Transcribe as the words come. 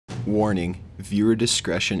Warning, viewer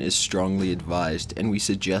discretion is strongly advised, and we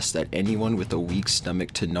suggest that anyone with a weak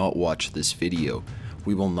stomach to not watch this video.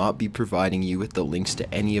 We will not be providing you with the links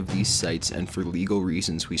to any of these sites, and for legal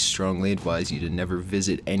reasons we strongly advise you to never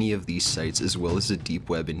visit any of these sites as well as the deep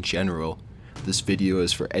web in general. This video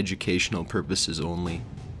is for educational purposes only.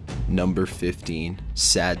 Number 15.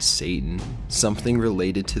 Sad Satan. Something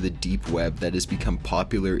related to the deep web that has become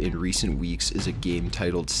popular in recent weeks is a game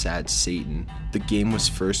titled Sad Satan. The game was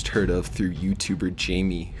first heard of through YouTuber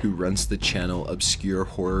Jamie, who runs the channel Obscure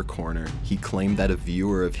Horror Corner. He claimed that a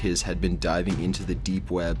viewer of his had been diving into the deep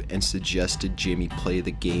web and suggested Jamie play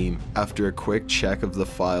the game. After a quick check of the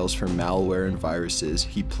files for malware and viruses,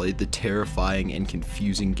 he played the terrifying and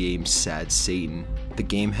confusing game Sad Satan. The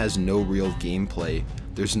game has no real gameplay.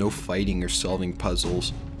 There's no fighting or solving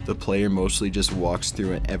puzzles. The player mostly just walks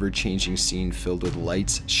through an ever-changing scene filled with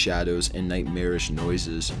lights, shadows, and nightmarish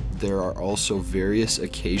noises. There are also various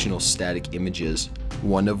occasional static images,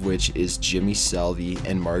 one of which is Jimmy Salvi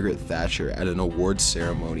and Margaret Thatcher at an awards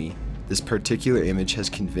ceremony. This particular image has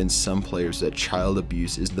convinced some players that child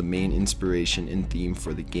abuse is the main inspiration and theme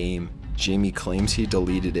for the game. Jamie claims he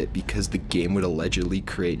deleted it because the game would allegedly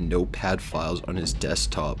create notepad files on his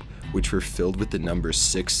desktop, which were filled with the numbers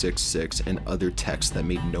 666 and other text that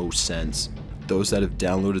made no sense. Those that have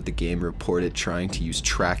downloaded the game report it trying to use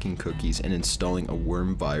tracking cookies and installing a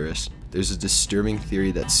worm virus. There's a disturbing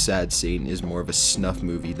theory that Sad Satan is more of a snuff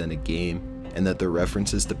movie than a game, and that the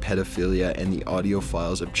references to pedophilia and the audio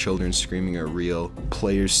files of children screaming are real.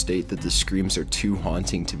 Players state that the screams are too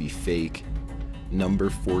haunting to be fake. Number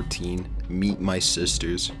 14. Meet My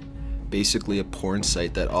Sisters. Basically a porn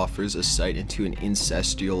site that offers a sight into an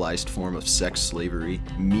incestualized form of sex slavery.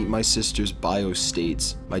 Meet My Sister's bio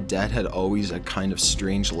states, "My dad had always a kind of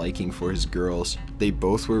strange liking for his girls. They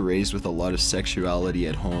both were raised with a lot of sexuality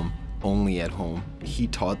at home. Only at home. He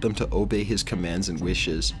taught them to obey his commands and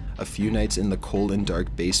wishes. A few nights in the cold and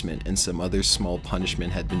dark basement and some other small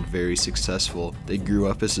punishment had been very successful. They grew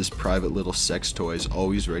up as his private little sex toys,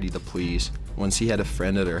 always ready to please. Once he had a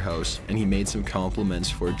friend at our house, and he made some compliments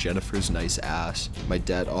for Jennifer's nice ass. My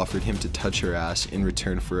dad offered him to touch her ass in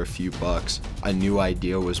return for a few bucks. A new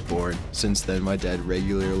idea was born. Since then, my dad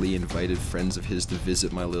regularly invited friends of his to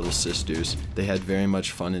visit my little sisters. They had very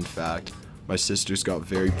much fun, in fact. My sisters got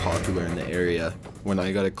very popular in the area. When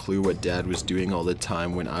I got a clue what Dad was doing all the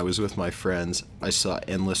time when I was with my friends, I saw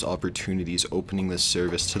endless opportunities opening this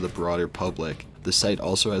service to the broader public. The site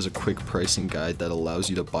also has a quick pricing guide that allows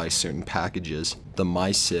you to buy certain packages. The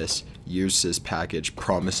My Sis, Yours Sis package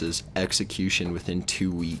promises execution within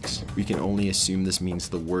 2 weeks. We can only assume this means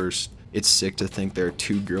the worst. It's sick to think there are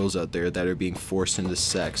 2 girls out there that are being forced into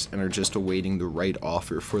sex and are just awaiting the right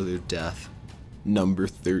offer for their death. Number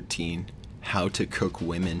 13. How to Cook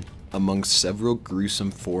Women. Among several gruesome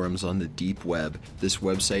forums on the deep web, this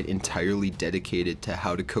website entirely dedicated to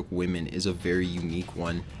how to cook women is a very unique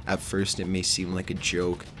one. At first it may seem like a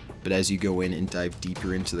joke, but as you go in and dive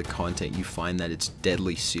deeper into the content you find that it's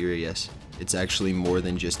deadly serious. It's actually more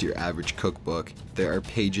than just your average cookbook. There are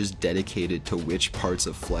pages dedicated to which parts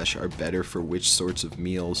of flesh are better for which sorts of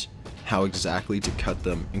meals, how exactly to cut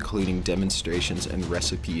them, including demonstrations and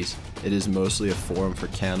recipes. It is mostly a forum for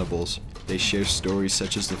cannibals. They share stories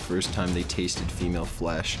such as the first time they tasted female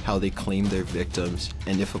flesh, how they claimed their victims,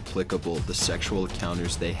 and if applicable, the sexual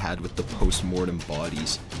encounters they had with the post-mortem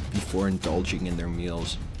bodies before indulging in their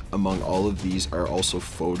meals. Among all of these are also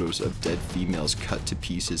photos of dead females cut to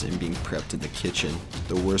pieces and being prepped in the kitchen.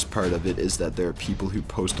 The worst part of it is that there are people who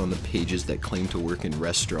post on the pages that claim to work in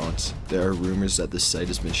restaurants. There are rumors that the site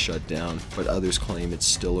has been shut down, but others claim it's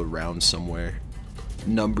still around somewhere.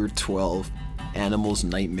 Number 12. Animals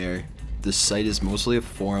Nightmare. This site is mostly a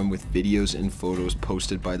forum with videos and photos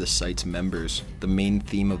posted by the site's members. The main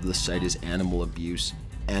theme of the site is animal abuse.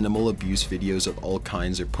 Animal abuse videos of all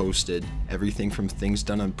kinds are posted, everything from things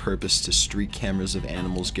done on purpose to street cameras of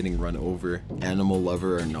animals getting run over. Animal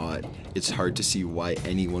lover or not, it's hard to see why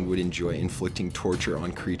anyone would enjoy inflicting torture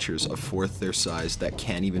on creatures a fourth their size that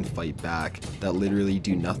can't even fight back, that literally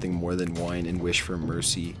do nothing more than whine and wish for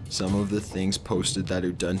mercy. Some of the things posted that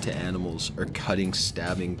are done to animals are cutting,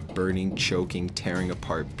 stabbing, burning, choking, tearing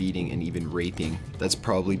apart, beating, and even raping. That's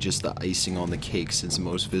probably just the icing on the cake, since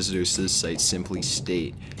most visitors to this site simply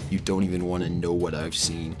state, "You don't even want to know what I've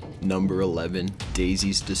seen." Number 11.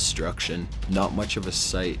 Daisy's Destruction. Not much of a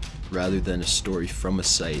site, rather than a story from a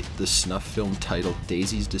site. The snuff film titled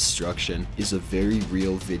Daisy's Destruction is a very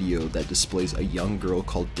real video that displays a young girl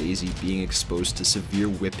called Daisy being exposed to severe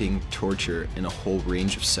whipping, torture, and a whole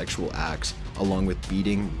range of sexual acts along with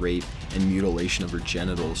beating, rape, and mutilation of her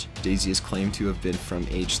genitals. Daisy is claimed to have been from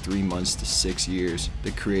age 3 months to 6 years.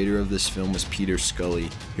 The creator of this film was Peter Scully,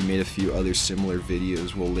 who made a few other similar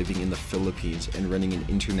videos while living in the Philippines and running an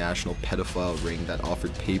international pedophile ring that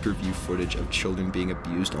offered pay-per-view footage of children being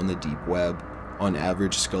abused on the deep web. On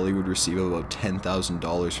average, Scully would receive about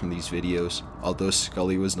 $10,000 from these videos. Although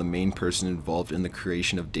Scully was the main person involved in the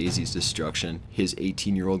creation of Daisy's destruction, his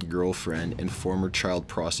 18-year-old girlfriend and former child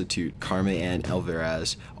prostitute Carmen Ann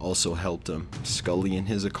Alvarez also helped him. Scully and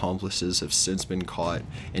his accomplices have since been caught,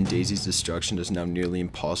 and Daisy's destruction is now nearly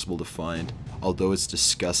impossible to find, although it's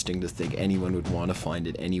disgusting to think anyone would want to find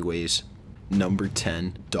it anyways. Number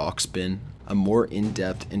 10. Doxbin. A more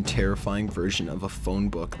in-depth and terrifying version of a phone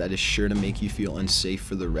book that is sure to make you feel unsafe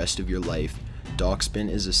for the rest of your life. Doxbin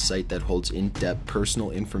is a site that holds in-depth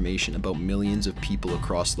personal information about millions of people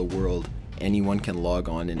across the world. Anyone can log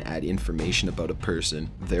on and add information about a person.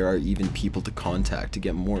 There are even people to contact to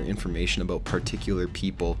get more information about particular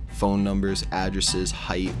people. Phone numbers, addresses,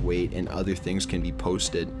 height, weight, and other things can be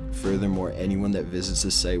posted. Furthermore, anyone that visits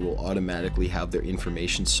the site will automatically have their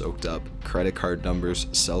information soaked up. Credit card numbers,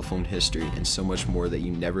 cell phone history, and so much more that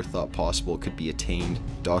you never thought possible could be attained.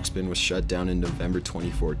 Doxbin was shut down in November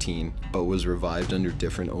 2014, but was revived under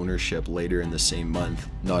different ownership later in the same month.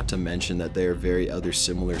 Not to mention that there are very other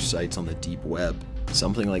similar sites on the deep web.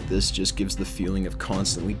 Something like this just gives the feeling of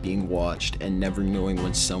constantly being watched and never knowing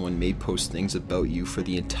when someone may post things about you for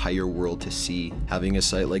the entire world to see. Having a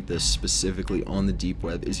site like this specifically on the deep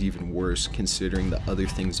web is even worse, considering the other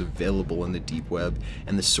things available in the deep web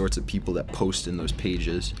and the sorts of people that post in those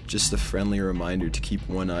pages. Just a friendly reminder to keep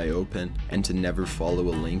one eye open and to never follow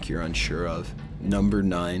a link you're unsure of. Number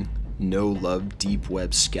 9. No Love Deep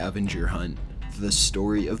Web Scavenger Hunt. The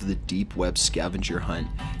story of the deep web scavenger hunt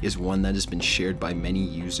is one that has been shared by many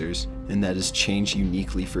users and that has changed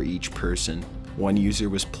uniquely for each person. One user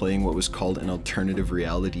was playing what was called an alternative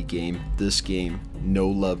reality game. This game, No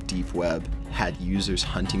Love Deep Web, had users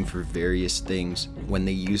hunting for various things. When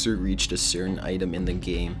the user reached a certain item in the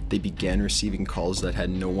game, they began receiving calls that had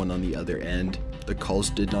no one on the other end. The calls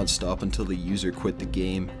did not stop until the user quit the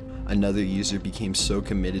game. Another user became so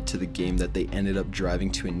committed to the game that they ended up driving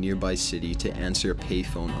to a nearby city to answer a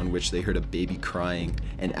payphone on which they heard a baby crying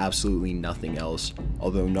and absolutely nothing else.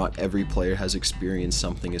 Although not every player has experienced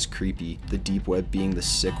something as creepy, the deep web being the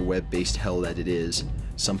sick web-based hell that it is,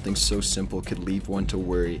 something so simple could leave one to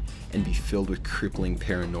worry and be filled with crippling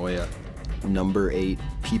paranoia. Number 8.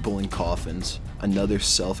 People in Coffins. Another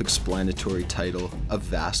self-explanatory title, a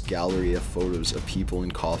vast gallery of photos of people in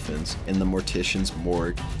coffins, in the mortician's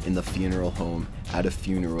morgue, in the funeral home, at a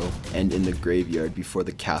funeral, and in the graveyard before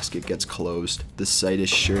the casket gets closed. The site is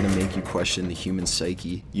sure to make you question the human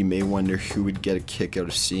psyche. You may wonder who would get a kick out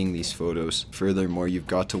of seeing these photos. Furthermore, you've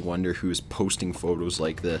got to wonder who is posting photos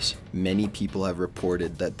like this. Many people have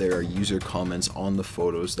reported that there are user comments on the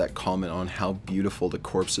photos that comment on how beautiful the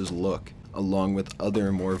corpses look, along with other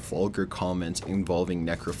more vulgar comments involving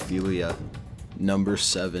necrophilia. Number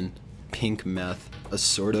 7. Pink Meth, a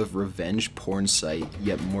sort of revenge porn site,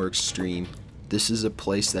 yet more extreme. This is a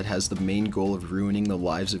place that has the main goal of ruining the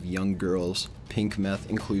lives of young girls. Pink Meth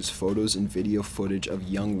includes photos and video footage of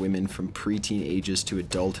young women from preteen ages to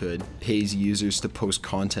adulthood, pays users to post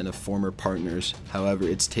content of former partners. However,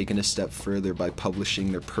 it's taken a step further by publishing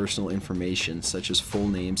their personal information such as full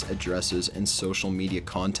names, addresses, and social media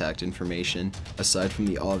contact information. Aside from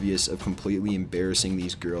the obvious of completely embarrassing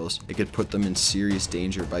these girls, it could put them in serious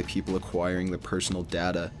danger by people acquiring their personal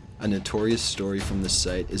data. A notorious story from the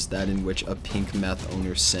site is that in which a Pink Meth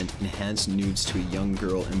owner sent enhanced nudes to a young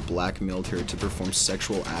girl and blackmailed her to perform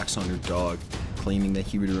sexual acts on her dog, claiming that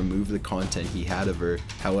he would remove the content he had of her.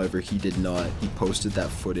 However, he did not. He posted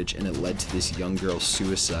that footage and it led to this young girl's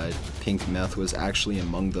suicide. Pink Meth was actually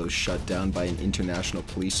among those shut down by an international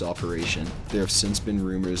police operation. There have since been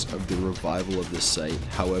rumors of the revival of this site,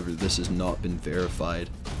 however this has not been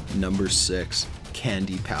verified. Number 6.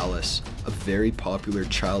 Candy Palace, a very popular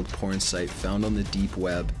child porn site found on the deep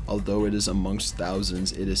web. Although it is amongst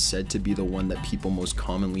thousands, it is said to be the one that people most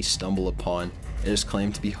commonly stumble upon. It is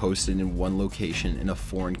claimed to be hosted in one location in a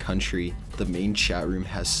foreign country. The main chat room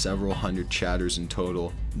has several hundred chatters in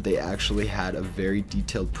total. They actually had a very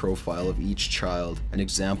detailed profile of each child. An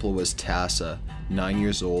example was Tassa, 9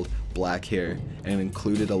 years old, black hair, and it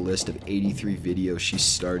included a list of 83 videos she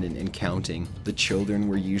starred in and counting. The children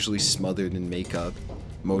were usually smothered in makeup.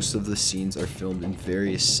 Most of the scenes are filmed in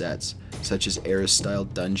various sets, such as era-style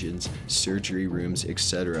dungeons, surgery rooms,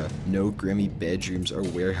 etc. No grimy bedrooms or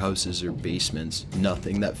warehouses or basements.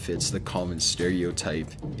 Nothing that fits the common stereotype.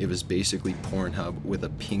 It was basically Pornhub with a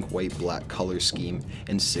pink, white, black color scheme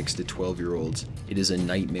and 6 to 12-year-olds. It is a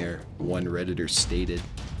nightmare, one Redditor stated.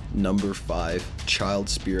 Number 5. Child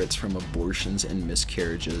spirits from abortions and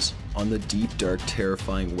miscarriages. On the deep, dark,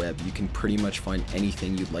 terrifying web, you can pretty much find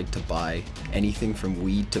anything you'd like to buy. Anything from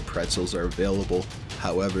weed to pretzels are available.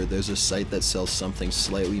 However, there's a site that sells something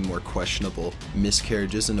slightly more questionable.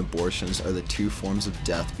 Miscarriages and abortions are the 2 forms of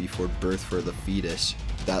death before birth for the fetus.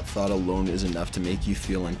 That thought alone is enough to make you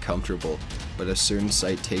feel uncomfortable, but a certain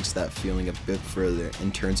site takes that feeling a bit further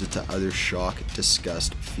and turns it to utter shock,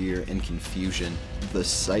 disgust, fear, and confusion. The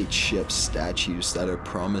site ships statues that are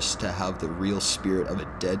promised to have the real spirit of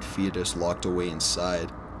a dead fetus locked away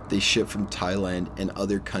inside. They ship from Thailand and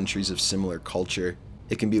other countries of similar culture.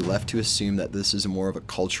 It can be left to assume that this is more of a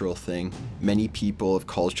cultural thing. Many people of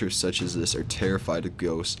cultures such as this are terrified of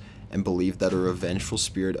ghosts, and believe that a revengeful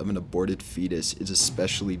spirit of an aborted fetus is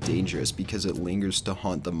especially dangerous because it lingers to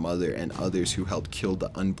haunt the mother and others who helped kill the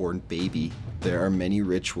unborn baby. There are many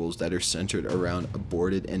rituals that are centered around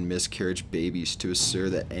aborted and miscarriage babies to assure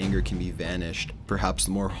that anger can be vanished. Perhaps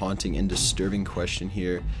the more haunting and disturbing question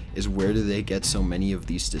here is, where do they get so many of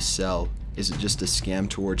these to sell? Is it just a scam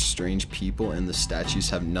towards strange people and the statues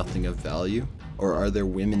have nothing of value? Or are there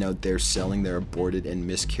women out there selling their aborted and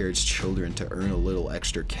miscarriage children to earn a little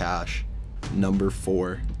extra cash? Number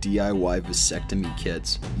 4. DIY vasectomy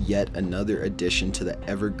kits. Yet another addition to the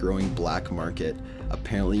ever-growing black market.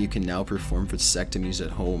 Apparently you can now perform vasectomies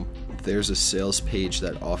at home. There's a sales page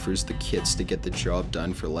that offers the kits to get the job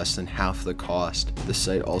done for less than half the cost. The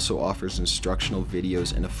site also offers instructional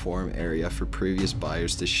videos and a forum area for previous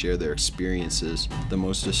buyers to share their experiences. The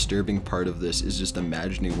most disturbing part of this is just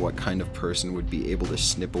imagining what kind of person would be able to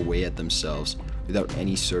snip away at themselves without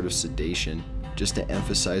any sort of sedation. Just to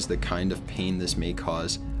emphasize the kind of pain this may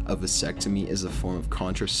cause, a vasectomy is a form of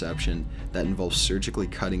contraception that involves surgically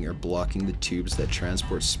cutting or blocking the tubes that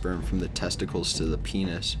transport sperm from the testicles to the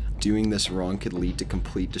penis. Doing this wrong could lead to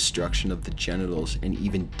complete destruction of the genitals and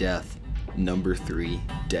even death. Number 3.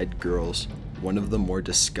 Dead Girls. One of the more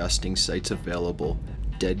disgusting sites available,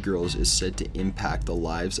 Dead Girls is said to impact the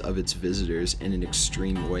lives of its visitors in an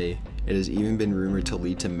extreme way. It has even been rumored to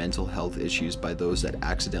lead to mental health issues by those that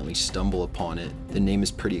accidentally stumble upon it. The name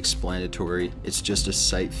is pretty explanatory. It's just a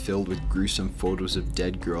site filled with gruesome photos of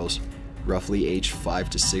dead girls, roughly aged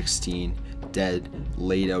 5 to 16, dead,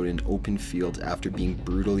 laid out in open fields after being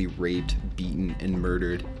brutally raped, beaten, and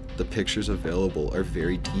murdered. The pictures available are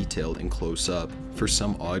very detailed and close up. For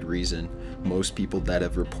some odd reason, most people that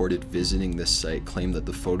have reported visiting this site claim that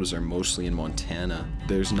the photos are mostly in Montana.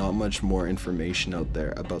 There's not much more information out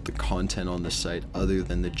there about the content on the site other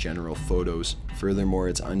than the general photos. Furthermore,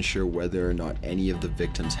 it's unsure whether or not any of the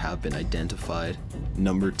victims have been identified.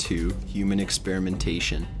 Number 2. Human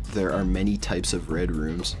experimentation. There are many types of red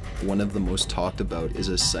rooms. One of the most talked about is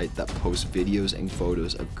a site that posts videos and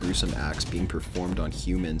photos of gruesome acts being performed on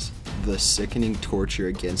humans. The sickening torture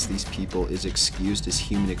against these people is excused as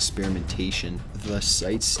human experimentation. The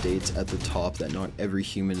site states at the top that not every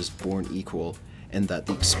human is born equal, and that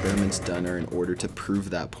the experiments done are in order to prove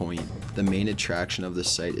that point. The main attraction of the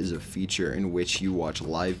site is a feature in which you watch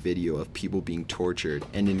live video of people being tortured,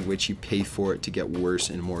 and in which you pay for it to get worse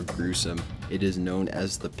and more gruesome. It is known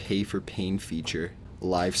as the pay for pain feature.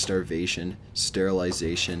 Live starvation,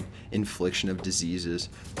 sterilization, infliction of diseases,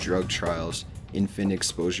 drug trials, infant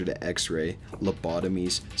exposure to X-ray,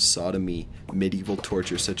 lobotomies, sodomy, medieval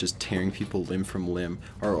torture such as tearing people limb from limb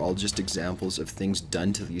are all just examples of things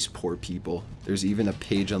done to these poor people. There's even a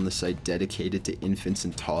page on the site dedicated to infants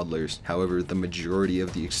and toddlers. However, the majority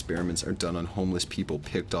of the experiments are done on homeless people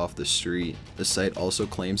picked off the street. The site also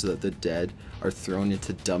claims that the dead are thrown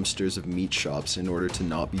into dumpsters of meat shops in order to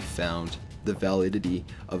not be found. The validity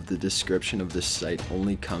of the description of this site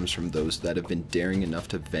only comes from those that have been daring enough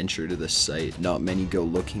to venture to this site. Not many go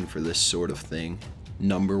looking for this sort of thing.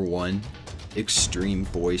 Number 1. Extreme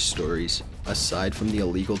boy stories. Aside from the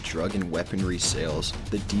illegal drug and weaponry sales,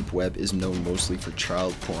 the deep web is known mostly for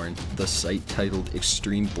child porn. The site titled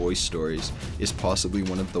Extreme Boy Stories is possibly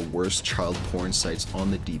one of the worst child porn sites on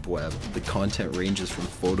the deep web. The content ranges from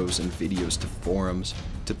photos and videos to forums.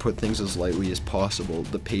 To put things as lightly as possible,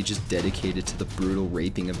 the page is dedicated to the brutal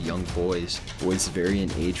raping of young boys. Boys vary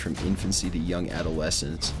in age from infancy to young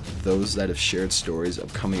adolescence. Those that have shared stories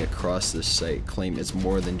of coming across this site claim it's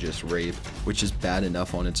more than just rape, which is bad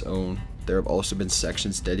enough on its own. There have also been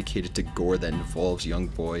sections dedicated to gore that involves young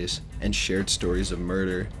boys, and shared stories of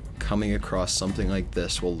murder. Coming across something like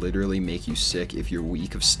this will literally make you sick if you're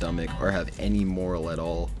weak of stomach or have any moral at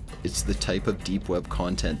all. It's the type of deep web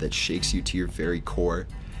content that shakes you to your very core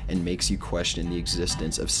and makes you question the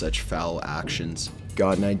existence of such foul actions.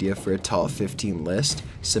 Got an idea for a top 15 list?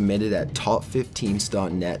 Submit it at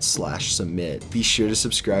top15s.net/submit. Be sure to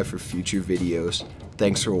subscribe for future videos.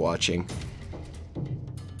 Thanks for watching.